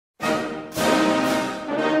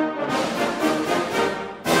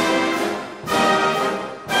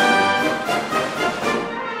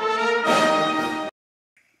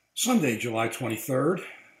Sunday, July 23rd,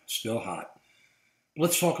 still hot.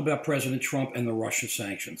 Let's talk about President Trump and the Russia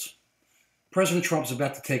sanctions. President Trump's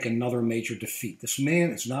about to take another major defeat. This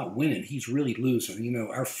man is not winning. He's really losing. You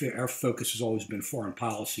know, our focus has always been foreign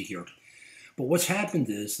policy here. But what's happened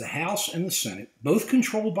is the House and the Senate, both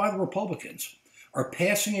controlled by the Republicans, are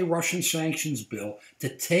passing a Russian sanctions bill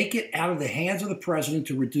to take it out of the hands of the president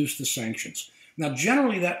to reduce the sanctions. Now,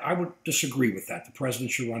 generally, that I would disagree with that. The president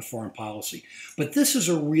should run foreign policy. But this is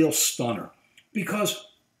a real stunner because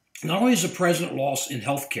not only has the president lost in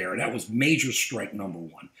health care, that was major strike number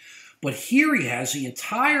one, but here he has the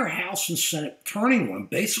entire House and Senate turning on him,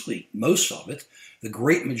 basically most of it, the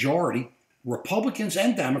great majority, Republicans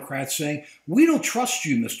and Democrats saying, we don't trust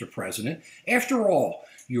you, Mr. President. After all,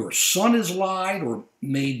 your son has lied or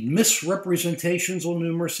made misrepresentations on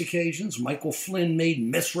numerous occasions. Michael Flynn made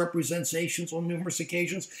misrepresentations on numerous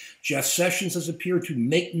occasions. Jeff Sessions has appeared to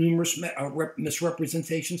make numerous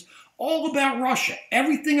misrepresentations, all about Russia,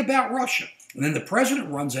 everything about Russia. And then the president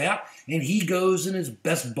runs out and he goes and is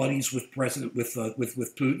best buddies with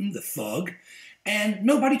Putin, the thug, and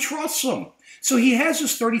nobody trusts him. So he has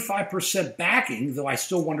this 35% backing, though I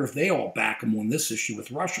still wonder if they all back him on this issue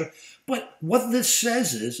with Russia. But what this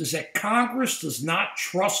says is that Congress does not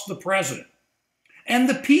trust the president. And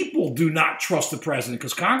the people do not trust the president,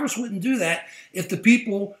 because Congress wouldn't do that if the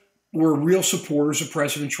people were real supporters of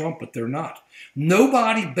President Trump, but they're not.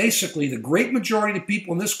 Nobody, basically, the great majority of the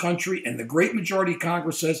people in this country and the great majority of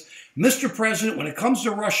Congress says, Mr. President, when it comes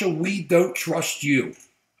to Russia, we don't trust you.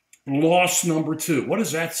 Loss number two. What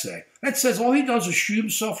does that say? That says all he does is shoot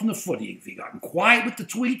himself in the foot. He gotten quiet with the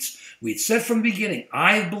tweets. We had said from the beginning,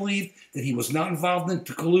 I believed that he was not involved in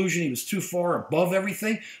collusion. He was too far above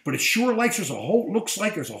everything. But it sure looks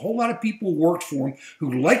like there's a whole lot of people who worked for him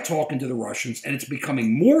who like talking to the Russians, and it's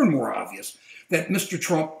becoming more and more obvious that Mr.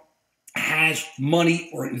 Trump has money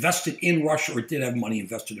or invested in Russia, or did have money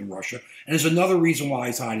invested in Russia, and is another reason why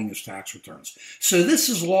he's hiding his tax returns. So this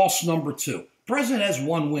is loss number two. The president has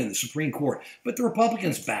one win, the Supreme Court, but the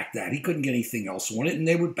Republicans backed that. He couldn't get anything else on it, and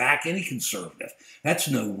they would back any conservative. That's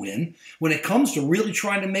no win. When it comes to really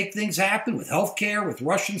trying to make things happen with health care, with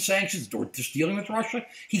Russian sanctions, or just dealing with Russia,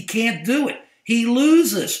 he can't do it. He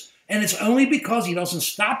loses. And it's only because he doesn't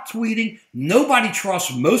stop tweeting. Nobody trusts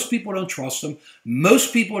him. Most people don't trust him.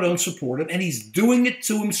 Most people don't support him. And he's doing it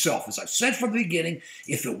to himself. As I've said from the beginning,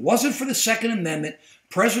 if it wasn't for the Second Amendment,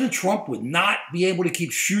 President Trump would not be able to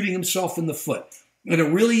keep shooting himself in the foot. And it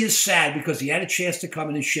really is sad because he had a chance to come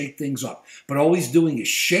in and shake things up. But all he's doing is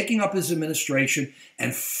shaking up his administration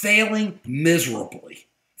and failing miserably.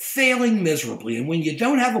 Failing miserably. And when you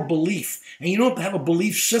don't have a belief, and you don't have a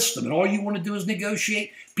belief system, and all you want to do is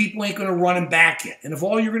negotiate, people ain't going to run him back you. And if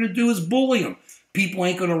all you're going to do is bully him, people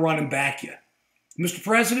ain't going to run him back you. Mr.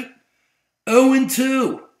 President,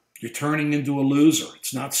 0-2. You're turning into a loser.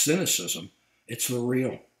 It's not cynicism. It's the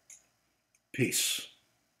real. Peace.